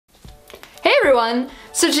everyone!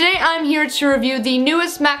 So today I'm here to review the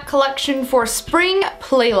newest MAC collection for Spring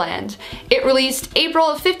Playland. It released April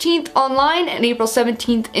 15th online and April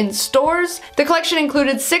 17th in stores. The collection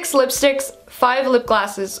included 6 lipsticks, 5 lip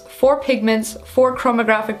glasses, 4 pigments, 4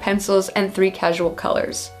 chromographic pencils, and 3 casual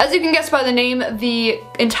colors. As you can guess by the name, the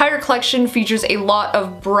entire collection features a lot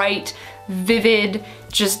of bright, vivid,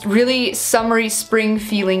 just really summery spring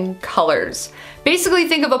feeling colors. Basically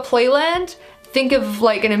think of a Playland. Think of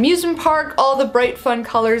like an amusement park, all the bright fun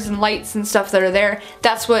colors and lights and stuff that are there.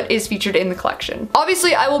 That's what is featured in the collection.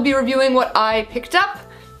 Obviously I will be reviewing what I picked up,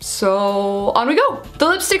 so on we go. The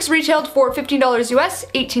lipsticks retailed for $15 US,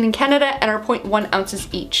 18 in Canada, and are 0.1 ounces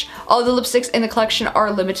each. All of the lipsticks in the collection are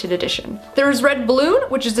limited edition. There is Red Balloon,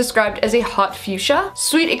 which is described as a hot fuchsia,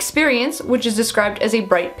 Sweet Experience, which is described as a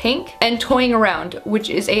bright pink, and Toying Around, which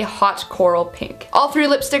is a hot coral pink. All 3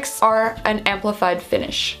 lipsticks are an amplified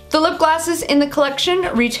finish. The lip glasses in the collection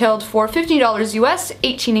retailed for $15 US,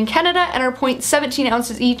 18 in Canada, and are 0.17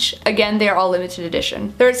 ounces each. Again, they are all limited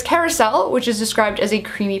edition. There is Carousel, which is described as a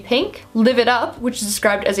creamy pink, Live It Up, which is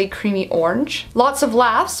described as a creamy orange, Lots of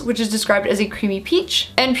Laughs, which is described as a creamy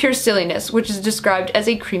peach, and Pure Silliness, which is described as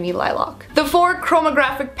a creamy lilac. The 4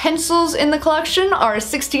 chromographic pencils in the collection are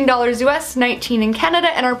 $16 US, 19 in Canada,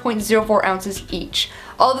 and are 0.04 ounces each.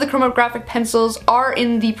 All of the chromographic pencils are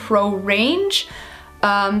in the Pro range,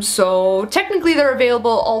 so technically they're available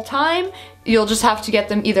all time. You'll just have to get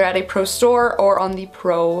them either at a Pro store or on the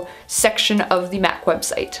Pro section of the MAC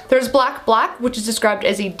website. There's Black Black, which is described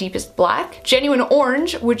as a deepest black, Genuine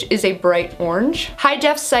Orange, which is a bright orange, High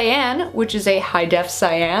Def Cyan, which is a high def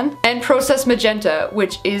cyan, and Process Magenta,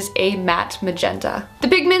 which is a matte magenta. The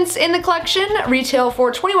pigments in the collection retail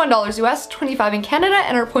for $21 US, 25 in Canada,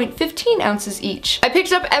 and are 0.15 ounces each. I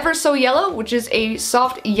picked up Ever So Yellow, which is a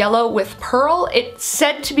soft yellow with pearl. It's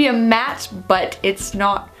said to be a matte, but it's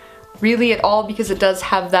not really at all because it does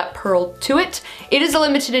have that pearl to it. It is a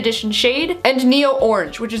limited edition shade. And Neo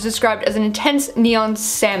Orange, which is described as an intense neon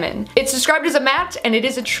salmon. It's described as a matte, and it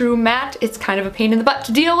is a true matte. It's kind of a pain in the butt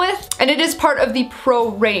to deal with, and it is part of the Pro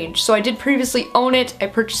range. So I did previously own it. I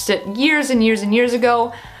purchased it years and years and years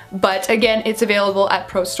ago. But again, it's available at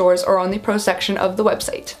Pro stores or on the Pro section of the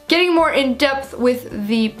website. Getting more in depth with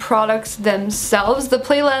the products themselves, the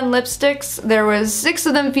Playland lipsticks, there was 6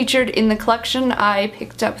 of them featured in the collection. I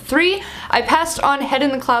picked up 3. I passed on Head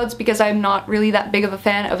in the Clouds because I'm not really that big of a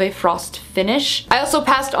fan of a frost finish. I also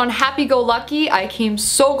passed on Happy Go Lucky. I came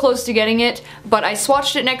so close to getting it, but I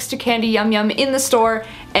swatched it next to Candy Yum Yum in the store,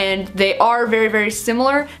 and they are very, very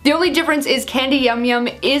similar. The only difference is Candy Yum Yum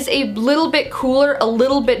is a little bit cooler, a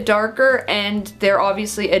little bit darker, and they're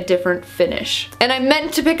obviously a different finish. And I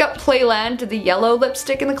meant to pick up Playland, the yellow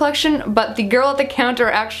lipstick in the collection, but the girl at the counter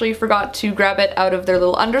actually forgot to grab it out of their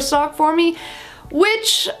little understock for me,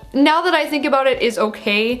 which, now that I think about it, is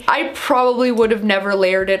okay. I probably would have never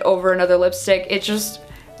layered it over another lipstick. It just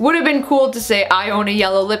would have been cool to say I own a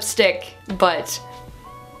yellow lipstick, but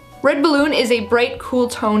Red Balloon is a bright, cool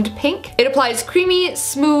toned pink. It applies creamy,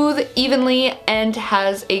 smooth, evenly, and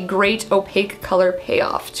has a great opaque color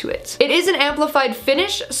payoff to it. It is an amplified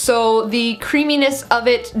finish, so the creaminess of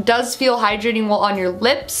it does feel hydrating while on your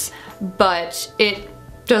lips, but it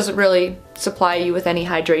doesn't really supply you with any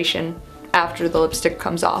hydration after the lipstick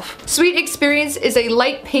comes off. Sweet Experience is a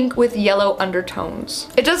light pink with yellow undertones.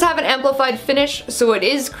 It does have an amplified finish, so it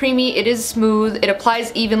is creamy, it is smooth, it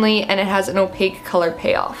applies evenly, and it has an opaque color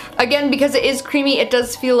payoff. Again, because it is creamy, it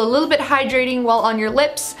does feel a little bit hydrating while on your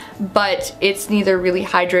lips, but it's neither really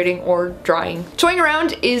hydrating or drying. Toying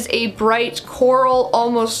Around is a bright coral,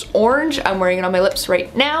 almost orange. I'm wearing it on my lips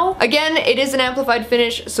right now. Again, it is an amplified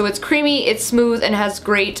finish, so it's creamy, it's smooth, and has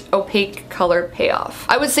great opaque color payoff.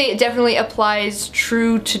 I would say it definitely applies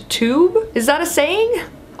true to tube. Is that a saying?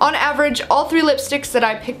 On average, all 3 lipsticks that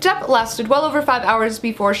I picked up lasted well over 5 hours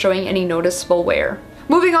before showing any noticeable wear.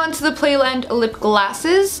 Moving on to the Playland lip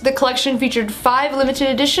glasses, the collection featured 5 limited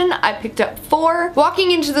edition. I picked up 4.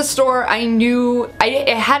 Walking into the store, I knew, I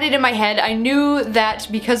had it in my head, I knew that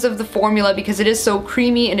because of the formula, because it is so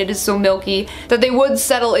creamy and it is so milky, that they would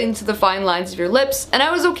settle into the fine lines of your lips, and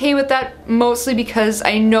I was okay with that, mostly because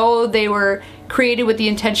I know they were created with the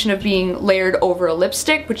intention of being layered over a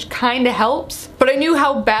lipstick, which kinda helps, but I knew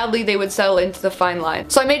how badly they would settle into the fine line.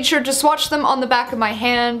 So I made sure to swatch them on the back of my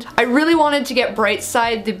hand. I really wanted to get Bright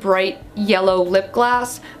Side, the bright yellow lip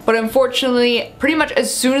glass, but unfortunately, pretty much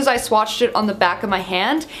as soon as I swatched it on the back of my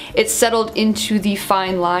hand, it settled into the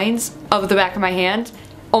fine lines of the back of my hand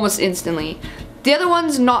almost instantly. The other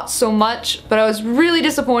ones, not so much, but I was really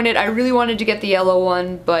disappointed. I really wanted to get the yellow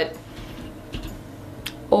one, but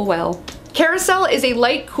oh well. Carousel is a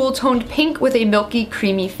light, cool-toned pink with a milky,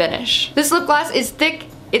 creamy finish. This lip gloss is thick,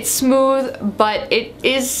 it's smooth, but it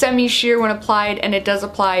is semi-sheer when applied, and it does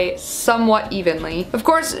apply somewhat evenly. Of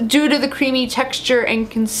course, due to the creamy texture and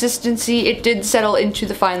consistency, it did settle into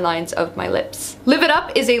the fine lines of my lips. Live It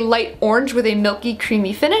Up is a light orange with a milky,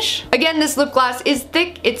 creamy finish. Again, this lip gloss is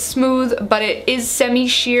thick, it's smooth, but it is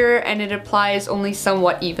semi-sheer and it applies only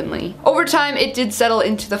somewhat evenly. Over time, it did settle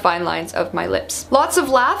into the fine lines of my lips. Lots of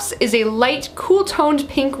Laughs is a light, cool-toned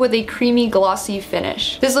pink with a creamy, glossy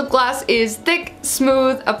finish. This lip gloss is thick,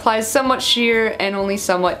 smooth, applies somewhat sheer and only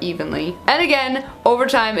somewhat evenly. And again, over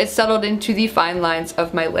time it settled into the fine lines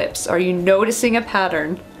of my lips. Are you noticing a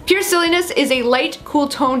pattern? Pure Silliness is a light,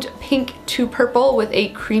 cool-toned pink to purple with a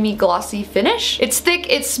creamy, glossy finish. It's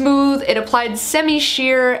thick, it's smooth, it applied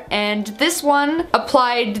semi-sheer, and this one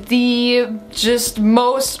applied the just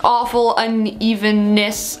most awful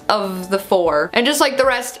unevenness of the four. And just like the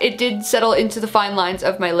rest, it did settle into the fine lines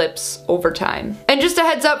of my lips over time. And just a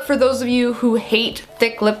heads up for those of you who hate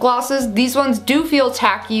thick lip glosses, these ones do feel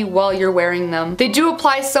tacky while you're wearing them. They do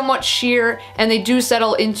apply somewhat sheer, and they do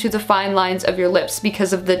settle into the fine lines of your lips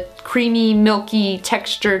because of the creamy, milky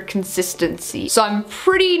textured consistency. So I'm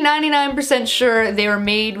pretty 99% sure they were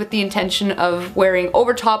made with the intention of wearing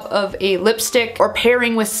over top of a lipstick or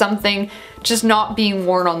pairing with something, just not being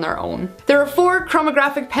worn on their own. There are 4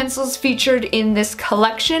 Chromagraphic pencils featured in this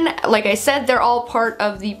collection. Like I said, they're all part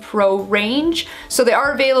of the Pro range, so they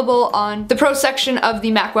are available on the Pro section of the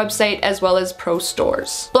MAC website as well as Pro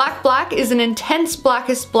stores. Black Black is an intense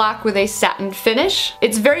blackest black with a satin finish.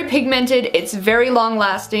 It's very pigmented, it's very long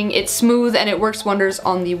lasting, it's smooth, and it works wonders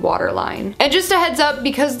on the waterline. And just a heads up,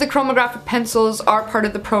 because the Chromagraphic pencils are part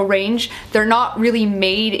of the Pro range, they're not really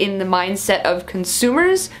made in the mindset of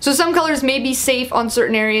consumers. So some colors may be safe on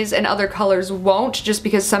certain areas and other colors won't, just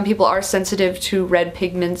because some people are sensitive to red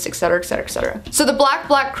pigments, etc, etc, etc. So the Black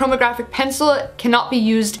Black Chromagraphic pencil cannot be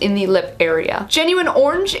used in the lip area. Genuine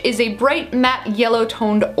Orange is a bright matte yellow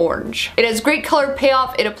toned orange. It has great color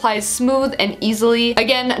payoff, it applies smooth and easily.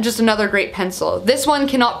 Again, just another great pencil. This one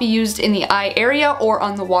cannot be used in the eye area or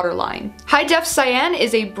on the waterline. High Def Cyan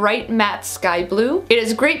is a bright matte sky blue. It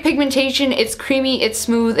has great pigmentation, it's creamy, it's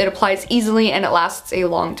smooth, it applies easily, and it lasts a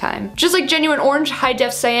long time. Just like Genuine Orange, High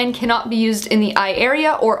Def Cyan cannot be used in the eye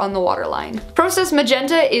area or on the waterline. Process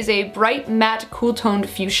Magenta is a bright matte cool toned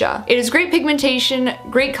fuchsia. It has great pigmentation,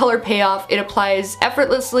 great color payoff, it applies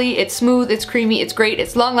effortlessly, it's smooth, it's creamy, it's great,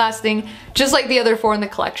 it's long lasting, just like the other 4 in the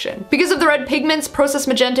collection. Because of the red pigments, Process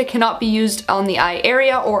Magenta cannot be used on the eye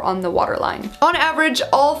area or on the waterline. On average,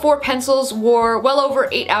 all 4 pencils wore well over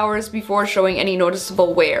 8 hours before showing any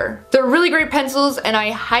noticeable wear. They're really great pencils, and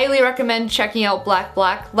I highly recommend checking out Black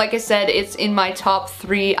Black. Like I said, it's in my top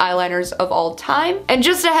 3 eyeliners of all time. And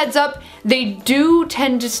just a heads up, they do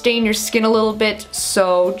tend to stain your skin a little bit,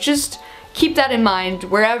 so just keep that in mind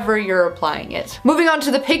wherever you're applying it. Moving on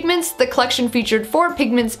to the pigments, the collection featured 4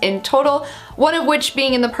 pigments in total, one of which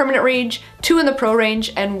being in the permanent range, 2 in the Pro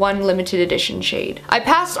range, and 1 limited edition shade. I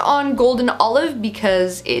passed on Golden Olive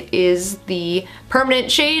because it is the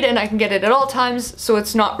permanent shade and I can get it at all times, so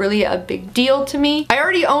it's not really a big deal to me. I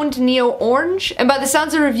already owned Neo Orange, and by the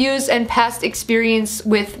sounds of reviews and past experience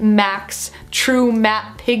with MAC's true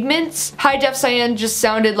matte pigments, High Def Cyan just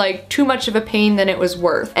sounded like too much of a pain than it was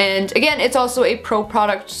worth. And again, it's also a Pro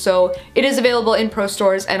product, so it is available in Pro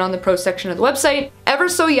stores and on the Pro section of the website. Ever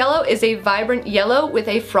So Yellow is a vibrant yellow with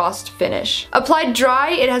a frost finish. Applied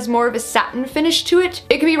dry, it has more of a satin finish to it.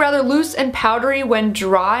 It can be rather loose and powdery when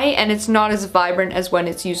dry, and it's not as vibrant as when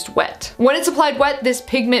it's used wet. When it's applied wet, this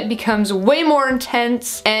pigment becomes way more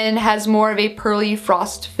intense and has more of a pearly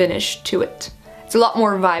frost finish to it. It's a lot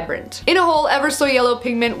more vibrant. In a whole, Ever So Yellow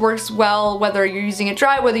pigment works well whether you're using it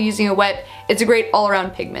dry, whether you're using it wet. It's a great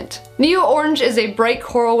all-around pigment. Neo Orange is a bright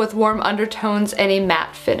coral with warm undertones and a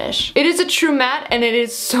matte finish. It is a true matte, and it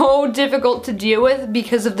is so difficult to deal with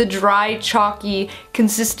because of the dry, chalky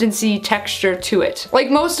consistency texture to it.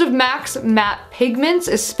 Like most of MAC's matte pigments,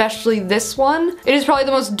 especially this one, it is probably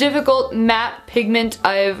the most difficult matte pigment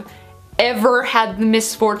I've ever had the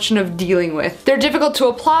misfortune of dealing with. They're difficult to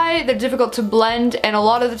apply, they're difficult to blend, and a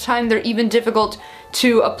lot of the time they're even difficult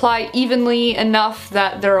to apply evenly enough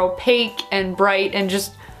that they're opaque and bright and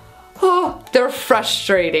just, oh, they're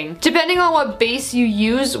frustrating. Depending on what base you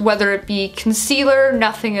use, whether it be concealer,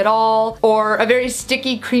 nothing at all, or a very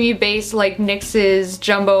sticky, creamy base like NYX's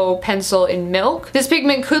Jumbo Pencil in Milk, this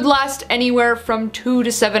pigment could last anywhere from 2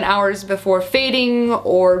 to 7 hours before fading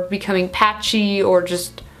or becoming patchy or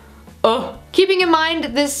just Ugh. Keeping in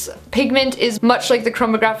mind this pigment is much like the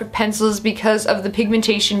Chromagraphic pencils because of the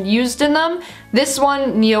pigmentation used in them, this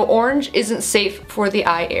one, Neo Orange, isn't safe for the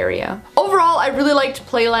eye area. Overall, I really liked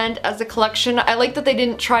Playland as a collection. I like that they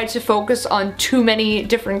didn't try to focus on too many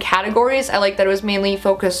different categories. I like that it was mainly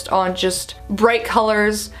focused on just bright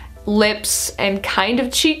colors, lips, and kind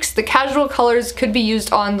of cheeks. The casual colors could be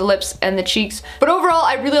used on the lips and the cheeks, but overall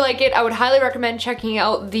I really like it. I would highly recommend checking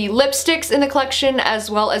out the lipsticks in the collection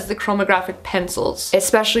as well as the Chromagraphic pencils,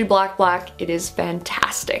 especially Black Black. It is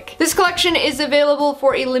fantastic. This collection is available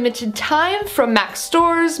for a limited time from MAC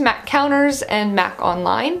stores, MAC counters, and MAC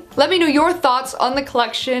online. Let me know your thoughts on the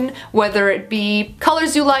collection, whether it be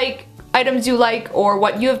colors you like, items you like, or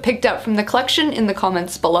what you have picked up from the collection in the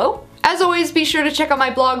comments below. As always, be sure to check out my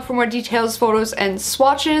blog for more details, photos, and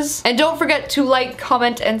swatches. And don't forget to like,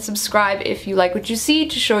 comment, and subscribe if you like what you see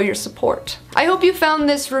to show your support. I hope you found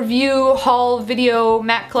this review, haul, video,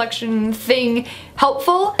 MAC collection thing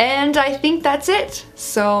helpful, and I think that's it.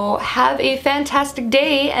 So have a fantastic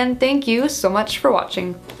day, and thank you so much for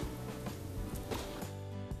watching.